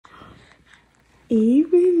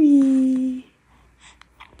Avery,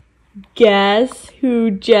 guess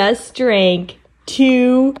who just drank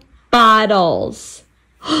 2 bottles?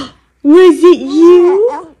 Was it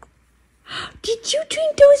you? Did you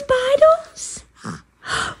drink those bottles?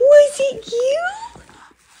 Was it you?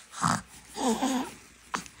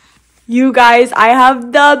 You guys, I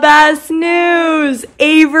have the best news.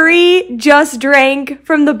 Avery just drank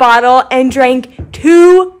from the bottle and drank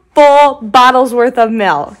 2 full bottles worth of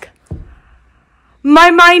milk.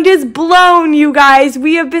 My mind is blown, you guys.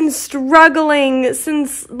 We have been struggling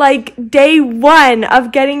since like day 1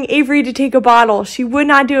 of getting Avery to take a bottle. She would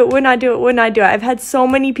not do it, would not do it, would not do it. I've had so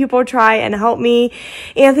many people try and help me.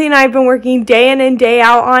 Anthony and I have been working day in and day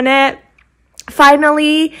out on it.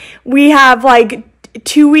 Finally, we have like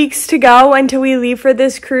 2 weeks to go until we leave for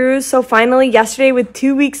this cruise. So finally, yesterday, with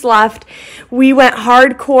 2 weeks left, we went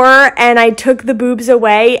hardcore and I took the boobs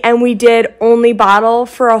away and we did only bottle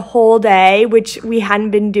for a whole day, which we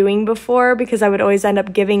hadn't been doing before because I would always end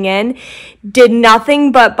up giving in. Did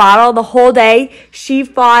nothing but bottle the whole day. She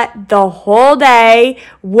fought the whole day,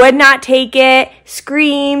 would not take it,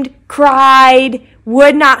 screamed, cried,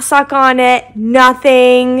 would not suck on it,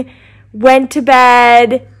 nothing, went to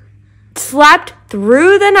bed, slept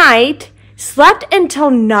through the night, slept until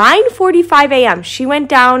 9:45 a.m. She went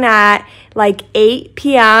down at like 8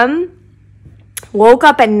 p.m., woke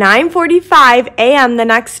up at 9:45 a.m. the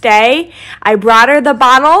next day. I brought her the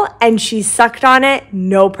bottle and she sucked on it,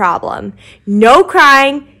 no problem. No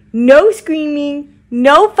crying, no screaming,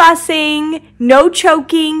 no fussing, no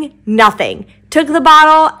choking, nothing. Took the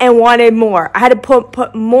bottle and wanted more. I had to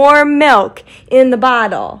put more milk in the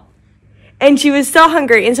bottle. And she was still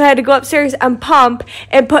hungry, and so I had to go upstairs and pump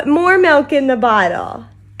and put more milk in the bottle.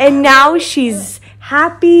 And now she's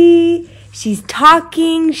happy, she's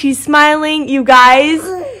talking, she's smiling. You guys,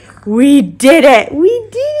 we did it. We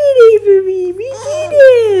did it, Avery. We did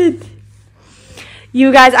it.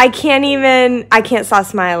 You guys, I can't stop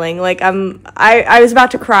smiling. Like, I was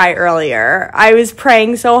about to cry earlier. I was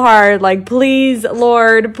praying so hard, like, please,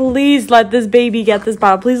 Lord, please let this baby get this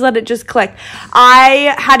bottle. Please let it just click.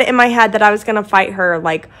 I had it in my head that I was going to fight her,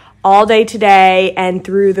 like, all day today and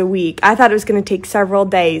through the week. I thought it was going to take several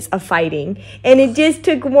days of fighting. And it just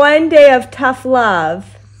took 1 day of tough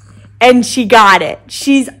love. And she got it.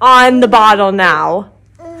 She's on the bottle now.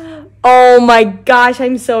 Oh, my gosh,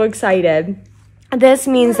 I'm so excited. This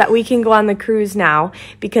means that we can go on the cruise now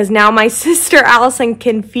because now my sister Allison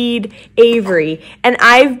can feed Avery. And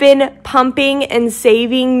I've been pumping and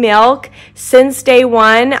saving milk since day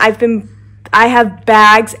 1. I have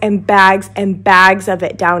bags and bags and bags of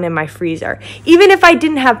it down in my freezer. Even if I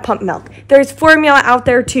didn't have pump milk, there's formula out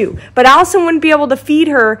there too. But Allison wouldn't be able to feed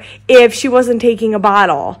her if she wasn't taking a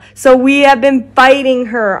bottle. So we have been fighting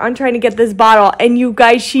her on trying to get this bottle. And you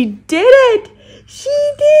guys, she did it. She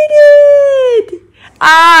did it!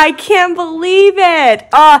 I can't believe it.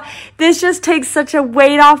 This just takes such a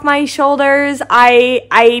weight off my shoulders.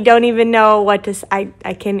 I don't even know what to say.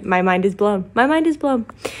 I can't, my mind is blown. My mind is blown.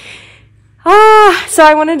 So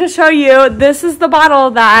I wanted to show you, this is the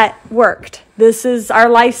bottle that worked. This is our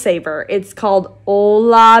lifesaver. It's called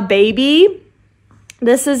Ola Baby.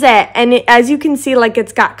 This is it. And as you can see, like,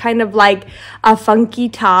 it's got kind of like a funky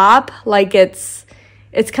top, like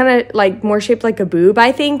it's kind of like more shaped like a boob,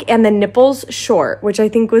 I think, and the nipples short, which I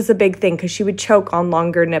think was the big thing because she would choke on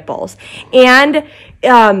longer nipples. And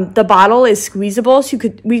the bottle is squeezable, so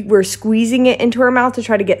we were squeezing it into her mouth to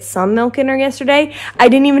try to get some milk in her yesterday. I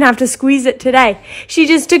didn't even have to squeeze it today. She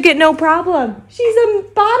just took it no problem. She's a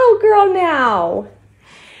bottle girl now.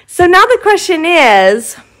 So now the question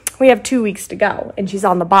is, we have 2 weeks to go, and she's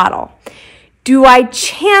on the bottle. Do I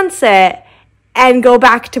chance it and go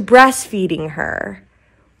back to breastfeeding her?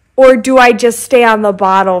 Or do I just stay on the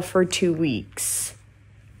bottle for 2 weeks?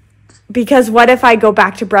 Because what if I go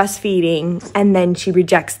back to breastfeeding and then she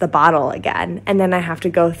rejects the bottle again and then I have to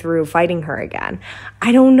go through fighting her again?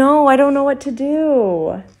 I don't know. I don't know what to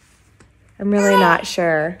do. I'm really not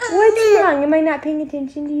sure. What's wrong? Am I not paying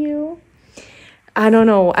attention to you? I don't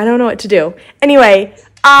know. I don't know what to do. Anyway,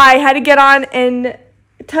 I had to get on and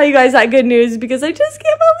tell you guys that good news because I just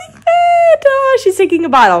can't believe it. Oh, she's taking a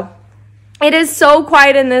bottle. It is so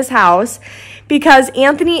quiet in this house because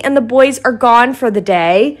Anthony and the boys are gone for the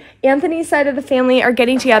day. Anthony's side of the family are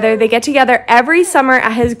getting together. They get together every summer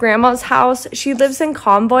at his grandma's house. She lives in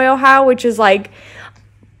Convoy, Ohio, which is like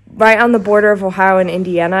right on the border of Ohio and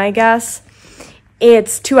Indiana, I guess.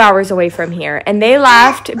 It's 2 hours away from here. And they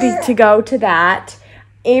left to go to that.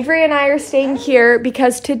 Avery and I are staying here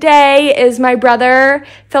because today is my brother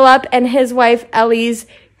Philip and his wife Ellie's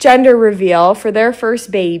gender reveal for their first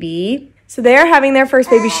baby. So they're having their first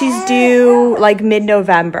baby. She's due like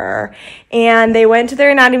mid-November. And they went to their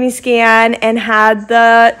anatomy scan and had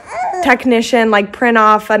the technician like print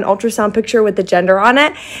off an ultrasound picture with the gender on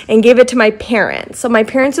it and gave it to my parents. So my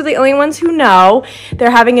parents are the only ones who know. They're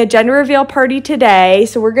having a gender reveal party today.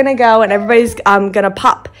 So we're going to go and everybody's going to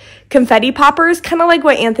pop confetti poppers, kind of like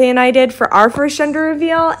what Anthony and I did for our first gender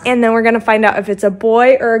reveal. And then we're going to find out if it's a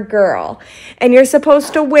boy or a girl. And you're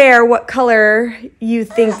supposed to wear what color you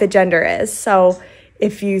think the gender is. So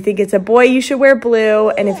if you think it's a boy, you should wear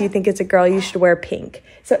blue. And if you think it's a girl, you should wear pink.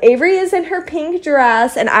 So Avery is in her pink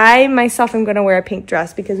dress. And I myself am going to wear a pink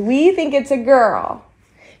dress because we think it's a girl.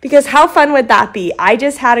 Because how fun would that be? I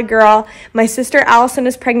just had a girl. My sister Allison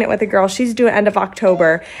is pregnant with a girl. She's due at end of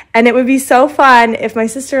October. And it would be so fun if my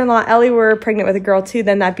sister-in-law Ellie were pregnant with a girl too.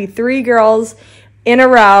 Then that'd be 3 girls in a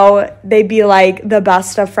row. They'd be like the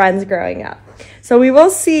best of friends growing up. So we will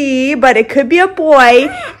see, but it could be a boy.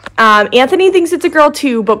 Anthony thinks it's a girl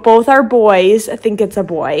too, but both our boys think it's a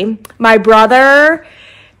boy. My brother,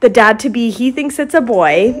 the dad-to-be, he thinks it's a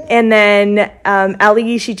boy. And then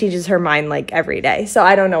Ellie, she changes her mind like every day. So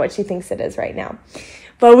I don't know what she thinks it is right now.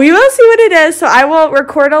 But we will see what it is. So I will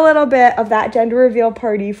record a little bit of that gender reveal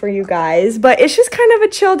party for you guys. But it's just kind of a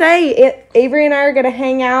chill day. Avery and I are going to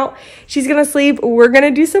hang out. She's going to sleep. We're going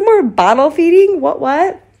to do some more bottle feeding.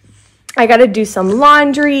 What? I got to do some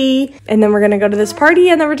laundry. And then we're going to go to this party.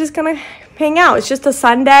 And then we're just going to hang out. It's just a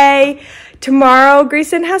Sunday. Tomorrow,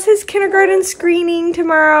 Grayson has his kindergarten screening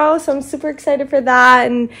tomorrow, so I'm super excited for that,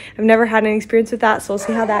 and I've never had any experience with that, so we'll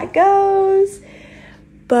see how that goes.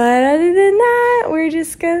 But other than that, we're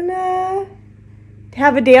just gonna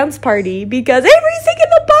have a dance party because Avery's taking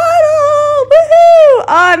the bottle! Woohoo! Oh,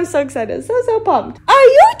 I'm so excited, so pumped. Are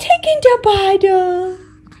you taking the bottle?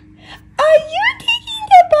 Are you taking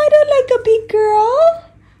the bottle like a big girl?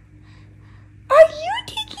 Are you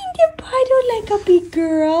taking the bottle like a big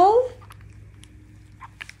girl?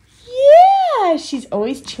 Yeah, she's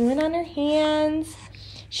always chewing on her hands.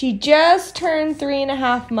 She just turned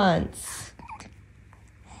 3.5 months.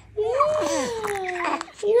 Yeah,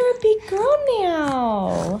 you're a big girl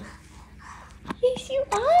now. Yes, you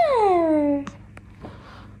are.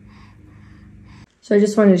 So I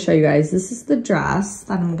just wanted to show you guys, this is the dress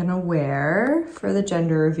that I'm gonna wear for the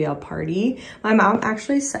gender reveal party. My mom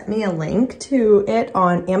actually sent me a link to it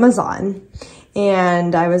on Amazon.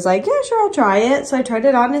 And I was like, yeah, sure, I'll try it. So I tried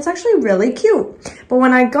it on and it's actually really cute. But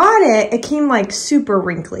when I got it, it came like super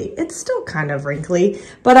wrinkly. It's still kind of wrinkly,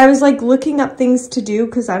 but I was like looking up things to do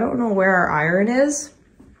because I don't know where our iron is.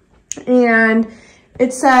 And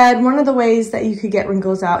it said one of the ways that you could get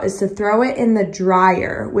wrinkles out is to throw it in the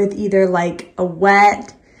dryer with either like a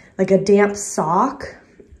wet, like a damp sock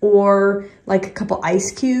or like a couple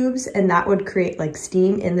ice cubes. And that would create like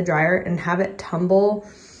steam in the dryer and have it tumble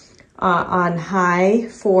on high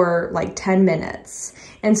for like 10 minutes.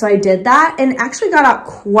 And so I did that and actually got out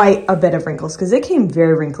quite a bit of wrinkles because it came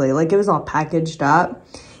very wrinkly. Like it was all packaged up.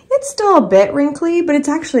 It's still a bit wrinkly, but it's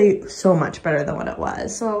actually so much better than what it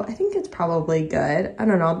was. So I think it's probably good. I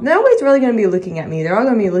don't know. Nobody's really going to be looking at me. They're all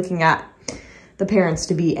going to be looking at the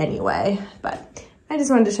parents-to-be anyway. But I just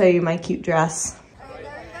wanted to show you my cute dress.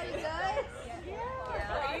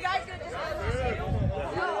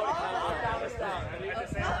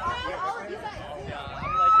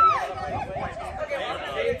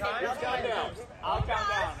 I'll count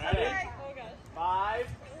down. Ready? 5,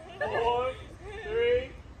 4, 3,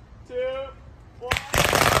 2, 1.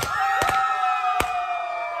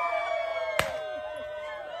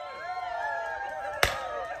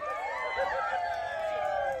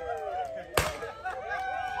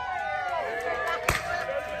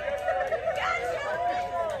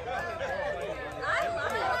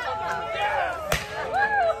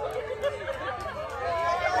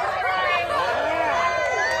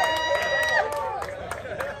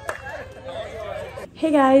 Hey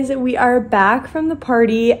guys, we are back from the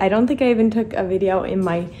party. I don't think I even took a video in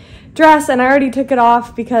my dress and I already took it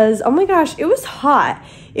off because, oh my gosh, it was hot.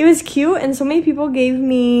 It was cute and so many people gave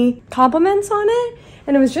me compliments on it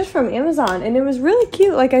and it was just from Amazon and it was really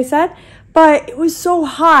cute, like I said, but it was so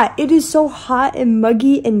hot. It is so hot and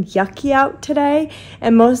muggy and yucky out today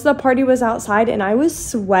and most of the party was outside and I was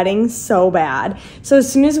sweating so bad. So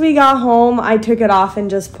as soon as we got home, I took it off and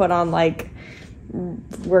just put on like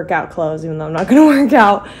workout clothes, even though I'm not gonna work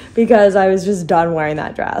out because I was just done wearing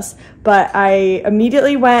that dress. But I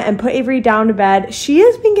immediately went and put Avery down to bed. She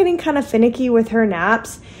has been getting kind of finicky with her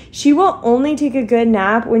naps. She will only take a good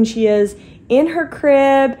nap when she is in her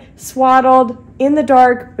crib, swaddled, in the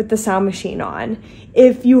dark with the sound machine on.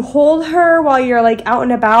 If you hold her while you're like out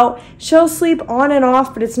and about, she'll sleep on and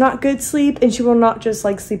off, but it's not good sleep, and she will not just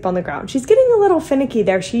like sleep on the ground. She's getting a little finicky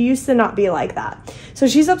there. She used to not be like that. So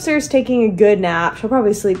she's upstairs taking a good nap. She'll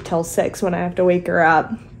probably sleep till 6 when I have to wake her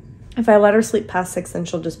up. If I let her sleep past 6, then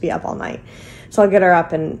she'll just be up all night. So I'll get her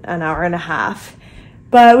up in an hour and a half.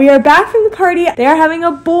 But we are back from the party. They are having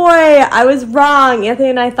a boy. I was wrong. Anthony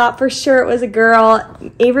and I thought for sure it was a girl.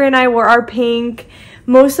 Avery and I wore our pink.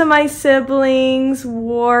 Most of my siblings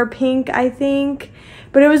wore pink, I think.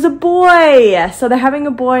 But it was a boy. So they're having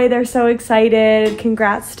a boy. They're so excited.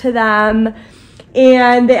 Congrats to them.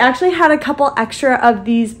 And they actually had a couple extra of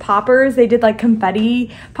these poppers. They did like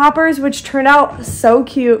confetti poppers, which turned out so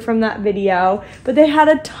cute from that video. But they had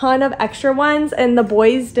a ton of extra ones, and the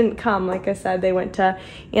boys didn't come. Like I said, they went to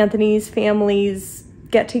Anthony's family's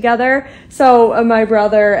get together. So my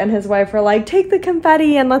brother and his wife were like, take the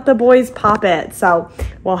confetti and let the boys pop it. So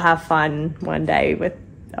we'll have fun one day with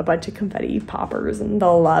a bunch of confetti poppers, and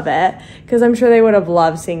they'll love it, because I'm sure they would have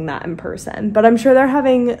loved seeing that in person. But I'm sure they're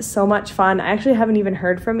having so much fun. I actually haven't even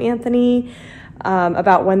heard from Anthony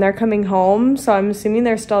about when they're coming home, so I'm assuming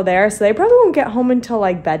they're still there. So they probably won't get home until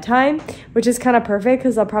like bedtime, which is kind of perfect,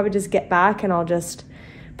 because they'll probably just get back and I'll just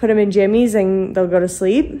put them in Jimmy's and they'll go to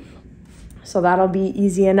sleep. So that'll be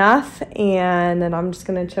easy enough. And then I'm just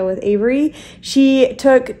gonna chill with Avery. She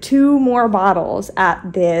took 2 more bottles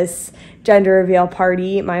at this gender reveal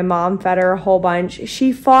party. My mom fed her a whole bunch.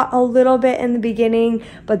 She fought a little bit in the beginning,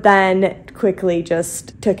 but then quickly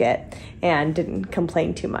just took it and didn't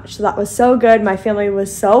complain too much. So that was so good. My family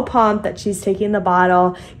was so pumped that she's taking the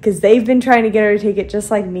bottle, because they've been trying to get her to take it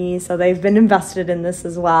just like me. So they've been invested in this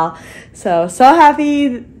as well. So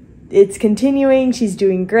happy it's continuing. She's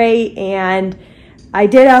doing great. And I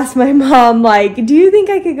did ask my mom, like, do you think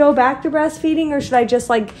I could go back to breastfeeding, or should I just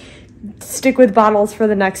like stick with bottles for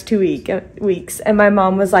the next 2 weeks? And my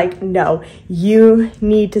mom was like, no, you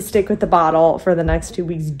need to stick with the bottle for the next 2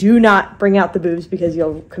 weeks. Do not bring out the boobs, because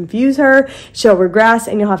you'll confuse her, she'll regress,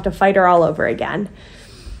 and you'll have to fight her all over again.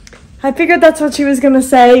 I figured that's what she was going to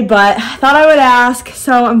say, but I thought I would ask.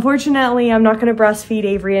 So unfortunately, I'm not going to breastfeed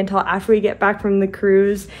Avery until after we get back from the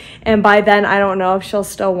cruise. And by then, I don't know if she'll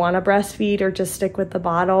still want to breastfeed or just stick with the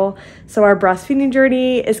bottle. So our breastfeeding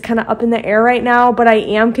journey is kind of up in the air right now, but I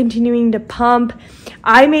am continuing to pump.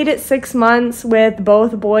 I made it 6 months with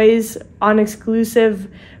both boys on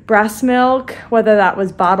exclusive breast milk, whether that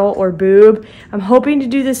was bottle or boob. I'm hoping to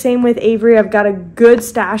do the same with Avery. I've got a good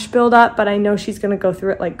stash build up, but I know she's going to go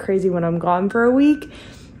through it like crazy when I'm gone for a week.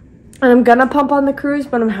 And I'm going to pump on the cruise,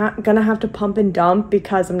 but I'm going to have to pump and dump,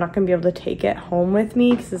 because I'm not going to be able to take it home with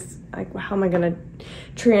me, because it's like, how am I going to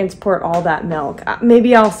transport all that milk?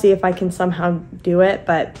 Maybe I'll see if I can somehow do it,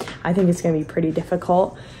 but I think it's going to be pretty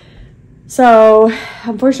difficult. So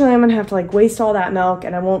unfortunately, I'm going to have to like waste all that milk,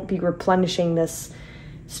 and I won't be replenishing this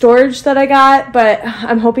storage that I got, but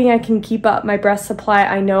I'm hoping I can keep up my breast supply.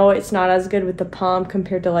 I know it's not as good with the pump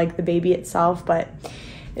compared to like the baby itself, but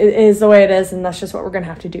it is the way it is, and that's just what we're gonna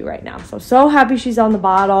have to do right now. So happy she's on the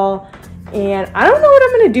bottle, and I don't know what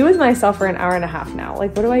I'm gonna do with myself for an hour and a half now.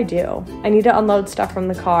 Like, what do? I need to unload stuff from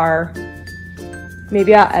the car.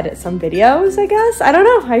 Maybe I'll edit some videos, I guess. I don't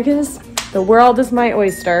know. The world is my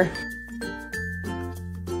oyster.